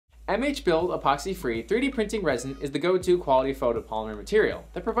MH Build Epoxy-Free 3D Printing Resin is the go-to quality photopolymer material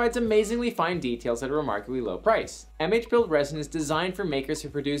that provides amazingly fine details at a remarkably low price. MH Build Resin is designed for makers who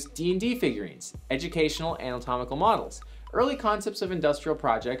produce D&D figurines, educational anatomical models, early concepts of industrial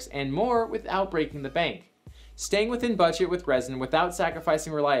projects, and more without breaking the bank. Staying within budget with resin without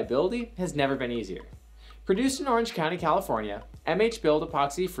sacrificing reliability has never been easier. Produced in Orange County, California, MH Build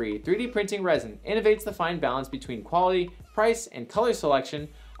Epoxy-Free 3D Printing Resin innovates the fine balance between quality, price, and color selection,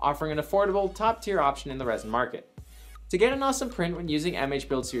 offering an affordable, top-tier option in the resin market. To get an awesome print when using MH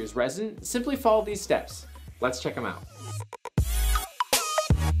Build series resin, simply follow these steps. Let's check them out.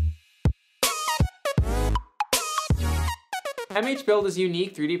 MH Build is a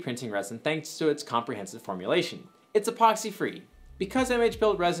unique 3D printing resin thanks to its comprehensive formulation. It's epoxy-free. Because MH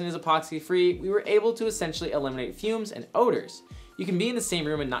Build resin is epoxy-free, we were able to essentially eliminate fumes and odors. You can be in the same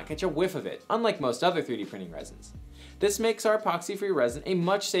room and not catch a whiff of it, unlike most other 3D printing resins. This makes our epoxy-free resin a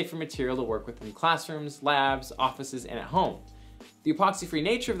much safer material to work with in classrooms, labs, offices, and at home. The epoxy-free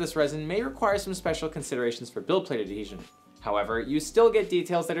nature of this resin may require some special considerations for build plate adhesion. However, you still get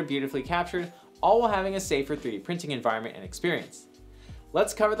details that are beautifully captured, all while having a safer 3D printing environment and experience.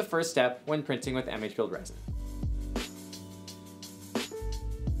 Let's cover the first step when printing with MH Build resin.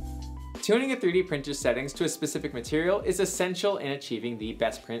 Tuning a 3D printer's settings to a specific material is essential in achieving the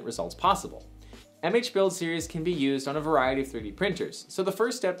best print results possible. MH Build series can be used on a variety of 3D printers, so the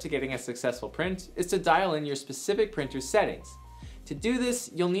first step to getting a successful print is to dial in your specific printer's settings. To do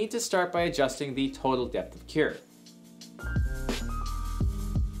this, you'll need to start by adjusting the total depth of cure.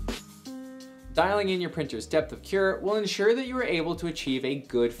 Dialing in your printer's depth of cure will ensure that you are able to achieve a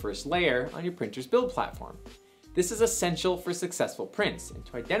good first layer on your printer's build platform. This is essential for successful prints, and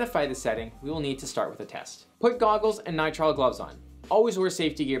to identify the setting, we will need to start with a test. Put goggles and nitrile gloves on. Always wear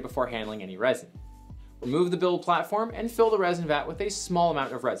safety gear before handling any resin. Remove the build platform and fill the resin vat with a small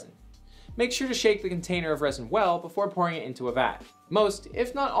amount of resin. Make sure to shake the container of resin well before pouring it into a vat. Most,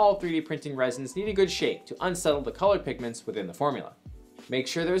 if not all, 3D printing resins need a good shake to unsettle the color pigments within the formula. Make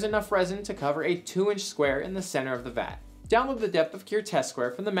sure there is enough resin to cover a 2-inch square in the center of the vat. Download the depth of cure test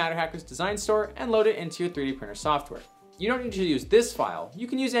square from the MatterHackers design store and load it into your 3D printer software. You don't need to use this file, you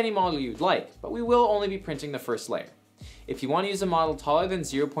can use any model you'd like, but we will only be printing the first layer. If you want to use a model taller than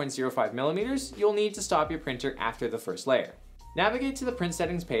 0.05 millimeters, you'll need to stop your printer after the first layer. Navigate to the print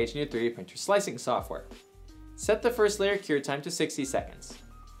settings page in your 3D printer slicing software. Set the first layer cure time to 60 seconds.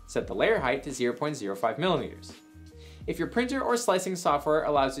 Set the layer height to 0.05 millimeters. If your printer or slicing software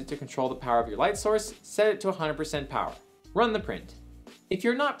allows you to control the power of your light source, set it to 100% power. Run the print. If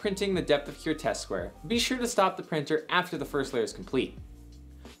you're not printing the depth of cure test square, be sure to stop the printer after the first layer is complete.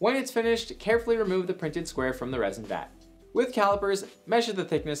 When it's finished, carefully remove the printed square from the resin vat. With calipers, measure the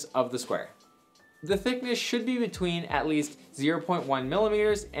thickness of the square. The thickness should be between at least 0.1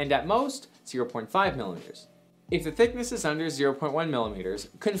 millimeters and at most 0.5 millimeters. If the thickness is under 0.1 millimeters,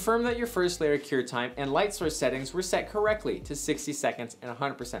 confirm that your first layer cure time and light source settings were set correctly to 60 seconds and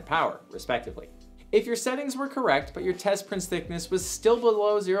 100% power, respectively. If your settings were correct, but your test print's thickness was still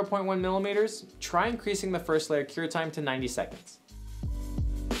below 0.1 millimeters, try increasing the first layer cure time to 90 seconds.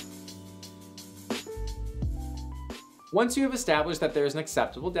 Once you have established that there is an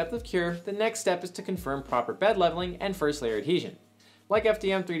acceptable depth of cure, the next step is to confirm proper bed leveling and first layer adhesion. Like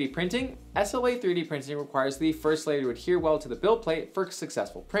FDM 3D printing, SLA 3D printing requires the first layer to adhere well to the build plate for a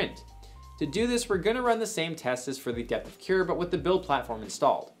successful print. To do this, we're going to run the same test as for the depth of cure, but with the build platform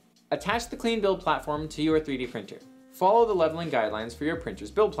installed. Attach the clean build platform to your 3D printer. Follow the leveling guidelines for your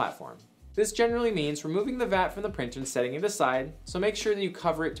printer's build platform. This generally means removing the vat from the printer and setting it aside, so make sure that you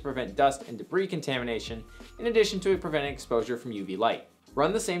cover it to prevent dust and debris contamination, in addition to preventing exposure from UV light.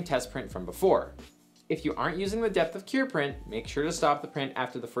 Run the same test print from before. If you aren't using the depth of cure print, make sure to stop the print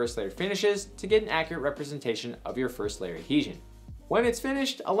after the first layer finishes to get an accurate representation of your first layer adhesion. When it's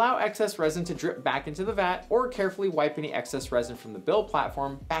finished, allow excess resin to drip back into the vat or carefully wipe any excess resin from the build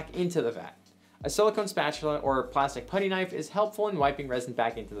platform back into the vat. A silicone spatula or plastic putty knife is helpful in wiping resin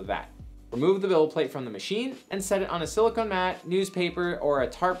back into the vat. Remove the build plate from the machine and set it on a silicone mat, newspaper, or a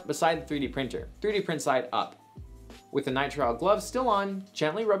tarp beside the 3D printer, 3D print side up. With the nitrile glove still on,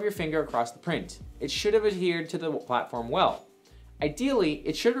 gently rub your finger across the print. It should have adhered to the platform well. Ideally,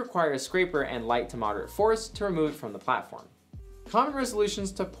 it should require a scraper and light to moderate force to remove it from the platform. Common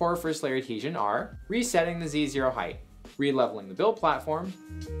resolutions to poor first layer adhesion are resetting the Z0 height, re-leveling the build platform,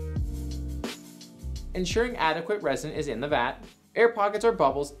 ensuring adequate resin is in the vat. Air pockets or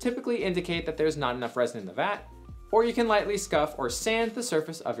bubbles typically indicate that there's not enough resin in the vat, or you can lightly scuff or sand the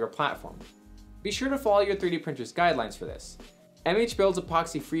surface of your platform. Be sure to follow your 3D printer's guidelines for this. MH Build's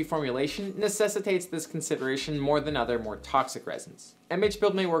epoxy-free formulation necessitates this consideration more than other more toxic resins. MH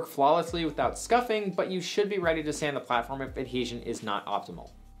Build may work flawlessly without scuffing, but you should be ready to sand the platform if adhesion is not optimal.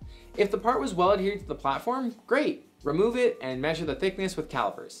 If the part was well adhered to the platform, great! Remove it and measure the thickness with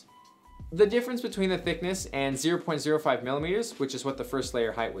calipers. The difference between the thickness and 0.05 millimeters, which is what the first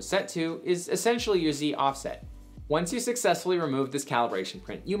layer height was set to, is essentially your Z offset. Once you successfully remove this calibration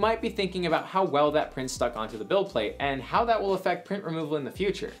print, you might be thinking about how well that print stuck onto the build plate and how that will affect print removal in the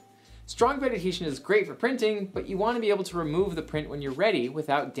future. Strong bed adhesion is great for printing, but you want to be able to remove the print when you're ready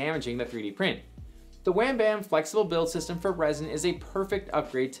without damaging the 3D print. The Wham Bam flexible build system for resin is a perfect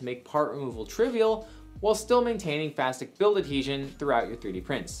upgrade to make part removal trivial while still maintaining fast build adhesion throughout your 3D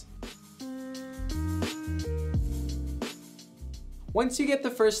prints. Once you get the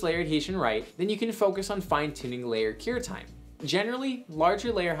first layer adhesion right, then you can focus on fine-tuning layer cure time. Generally,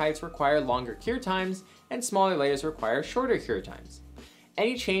 larger layer heights require longer cure times, and smaller layers require shorter cure times.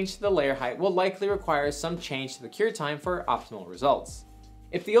 Any change to the layer height will likely require some change to the cure time for optimal results.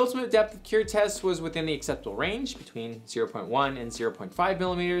 If the ultimate depth of cure test was within the acceptable range, between 0.1 and 0.5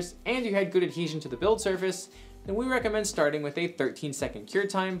 millimeters, and you had good adhesion to the build surface, then we recommend starting with a 13-second cure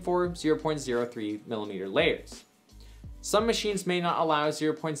time for 0.03 millimeter layers. Some machines may not allow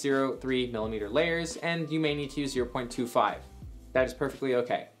 0.03 millimeter layers, and you may need to use 0.25. That is perfectly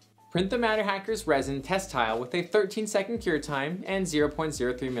okay. Print the Matter Hackers resin test tile with a 13-second cure time and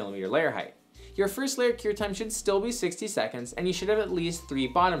 0.03 millimeter layer height. Your first layer cure time should still be 60 seconds, and you should have at least 3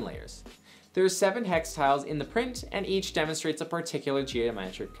 bottom layers. There are 7 hex tiles in the print, and each demonstrates a particular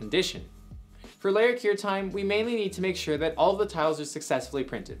geometric condition. For layer cure time, we mainly need to make sure that all of the tiles are successfully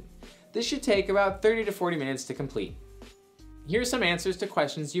printed. This should take about 30 to 40 minutes to complete. Here are some answers to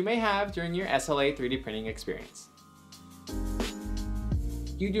questions you may have during your SLA 3D printing experience.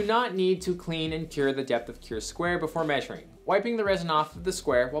 You do not need to clean and cure the depth of cure square before measuring. Wiping the resin off of the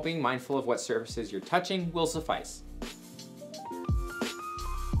square while being mindful of what surfaces you're touching will suffice.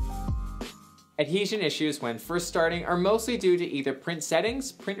 Adhesion issues when first starting are mostly due to either print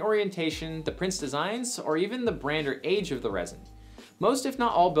settings, print orientation, the print's designs, or even the brand or age of the resin. Most, if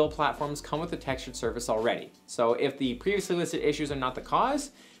not all, build platforms come with a textured surface already, so if the previously listed issues are not the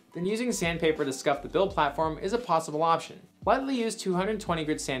cause, then using sandpaper to scuff the build platform is a possible option. Lightly use 220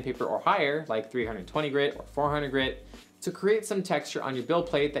 grit sandpaper or higher, like 320 grit or 400 grit, to create some texture on your build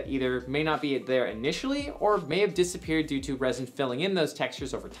plate that either may not be there initially or may have disappeared due to resin filling in those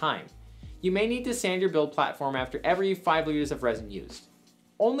textures over time. You may need to sand your build platform after every 5 liters of resin used.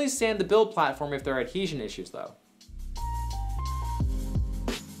 Only sand the build platform if there are adhesion issues though.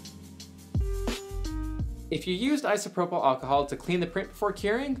 If you used isopropyl alcohol to clean the print before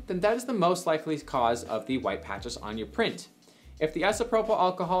curing, then that is the most likely cause of the white patches on your print. If the isopropyl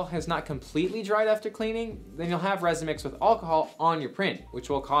alcohol has not completely dried after cleaning, then you'll have resin mixed with alcohol on your print, which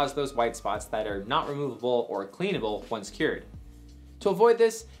will cause those white spots that are not removable or cleanable once cured. To avoid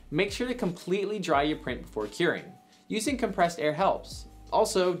this, make sure to completely dry your print before curing. Using compressed air helps.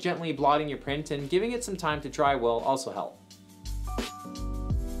 Also, gently blotting your print and giving it some time to dry will also help.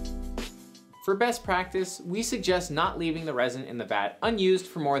 For best practice, we suggest not leaving the resin in the vat unused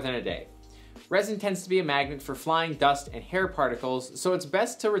for more than a day. Resin tends to be a magnet for flying dust and hair particles, so it's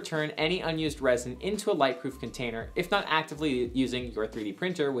best to return any unused resin into a lightproof container if not actively using your 3D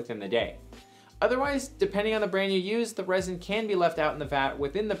printer within the day. Otherwise, depending on the brand you use, the resin can be left out in the vat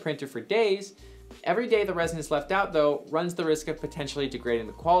within the printer for days. Every day the resin is left out, though, runs the risk of potentially degrading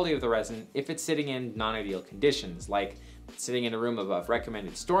the quality of the resin if it's sitting in non-ideal conditions, like sitting in a room above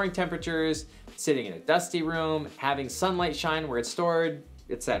recommended storing temperatures, sitting in a dusty room, having sunlight shine where it's stored,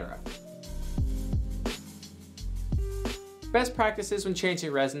 etc. Best practices when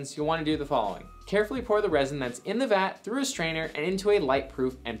changing resins, you'll want to do the following. Carefully pour the resin that's in the vat through a strainer and into a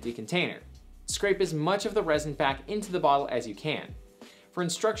light-proof empty container. Scrape as much of the resin back into the bottle as you can. For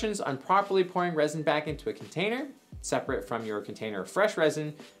instructions on properly pouring resin back into a container, separate from your container of fresh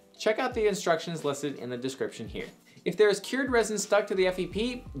resin, check out the instructions listed in the description here. If there is cured resin stuck to the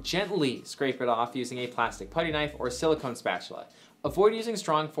FEP, gently scrape it off using a plastic putty knife or silicone spatula. Avoid using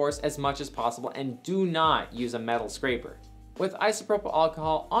strong force as much as possible and do not use a metal scraper. With isopropyl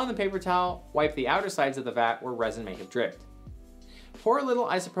alcohol on the paper towel, wipe the outer sides of the vat where resin may have dripped. Pour a little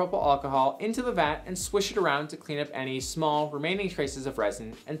isopropyl alcohol into the vat and swish it around to clean up any small remaining traces of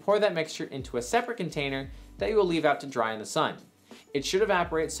resin, and pour that mixture into a separate container that you will leave out to dry in the sun. It should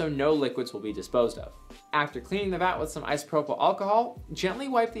evaporate so no liquids will be disposed of. After cleaning the vat with some isopropyl alcohol, gently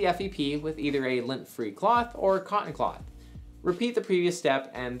wipe the FEP with either a lint-free cloth or cotton cloth. Repeat the previous step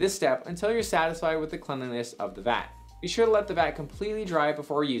and this step until you're satisfied with the cleanliness of the vat. Be sure to let the vat completely dry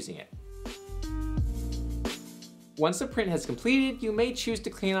before using it. Once the print has completed, you may choose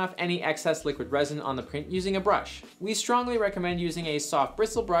to clean off any excess liquid resin on the print using a brush. We strongly recommend using a soft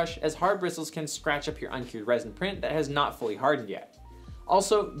bristle brush, as hard bristles can scratch up your uncured resin print that has not fully hardened yet.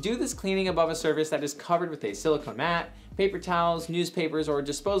 Also, do this cleaning above a surface that is covered with a silicone mat, paper towels, newspapers, or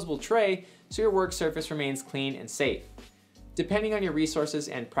disposable tray so your work surface remains clean and safe. Depending on your resources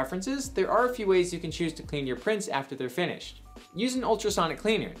and preferences, there are a few ways you can choose to clean your prints after they're finished. Use an ultrasonic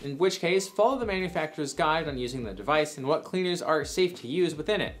cleaner, in which case follow the manufacturer's guide on using the device and what cleaners are safe to use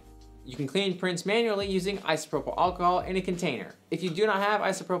within it. You can clean prints manually using isopropyl alcohol in a container. If you do not have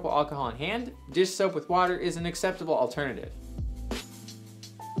isopropyl alcohol on hand, dish soap with water is an acceptable alternative.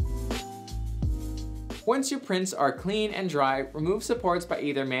 Once your prints are clean and dry, remove supports by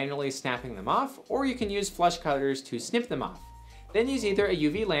either manually snapping them off, or you can use flush cutters to snip them off. Then use either a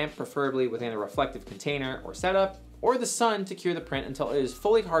UV lamp, preferably within a reflective container or setup, or the sun to cure the print until it is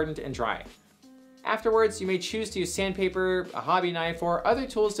fully hardened and dry. Afterwards, you may choose to use sandpaper, a hobby knife, or other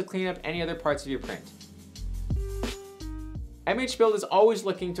tools to clean up any other parts of your print. MH Build is always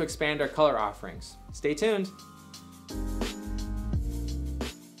looking to expand our color offerings. Stay tuned.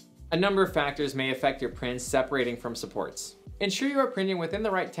 A number of factors may affect your prints separating from supports. Ensure you are printing within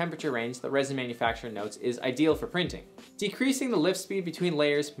the right temperature range the resin manufacturer notes is ideal for printing. Decreasing the lift speed between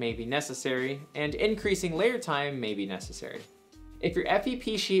layers may be necessary, and increasing layer time may be necessary. If your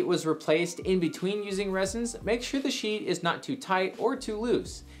FEP sheet was replaced in between using resins, make sure the sheet is not too tight or too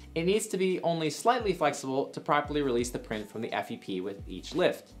loose. It needs to be only slightly flexible to properly release the print from the FEP with each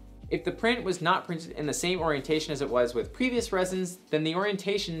lift. If the print was not printed in the same orientation as it was with previous resins, then the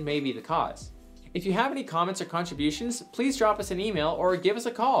orientation may be the cause. If you have any comments or contributions, please drop us an email or give us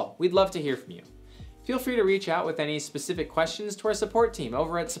a call. We'd love to hear from you. Feel free to reach out with any specific questions to our support team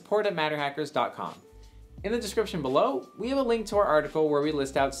over at support@matterhackers.com. In the description below, we have a link to our article where we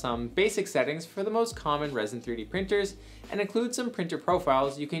list out some basic settings for the most common resin 3D printers and include some printer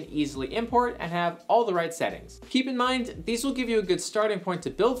profiles you can easily import and have all the right settings. Keep in mind, these will give you a good starting point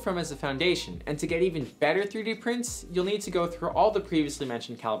to build from as a foundation, and to get even better 3D prints, you'll need to go through all the previously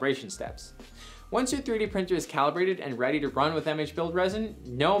mentioned calibration steps. Once your 3D printer is calibrated and ready to run with MH Build Resin,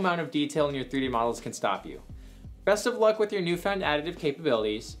 no amount of detail in your 3D models can stop you. Best of luck with your newfound additive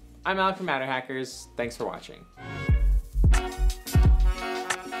capabilities. I'm Alec from MatterHackers. Thanks for watching.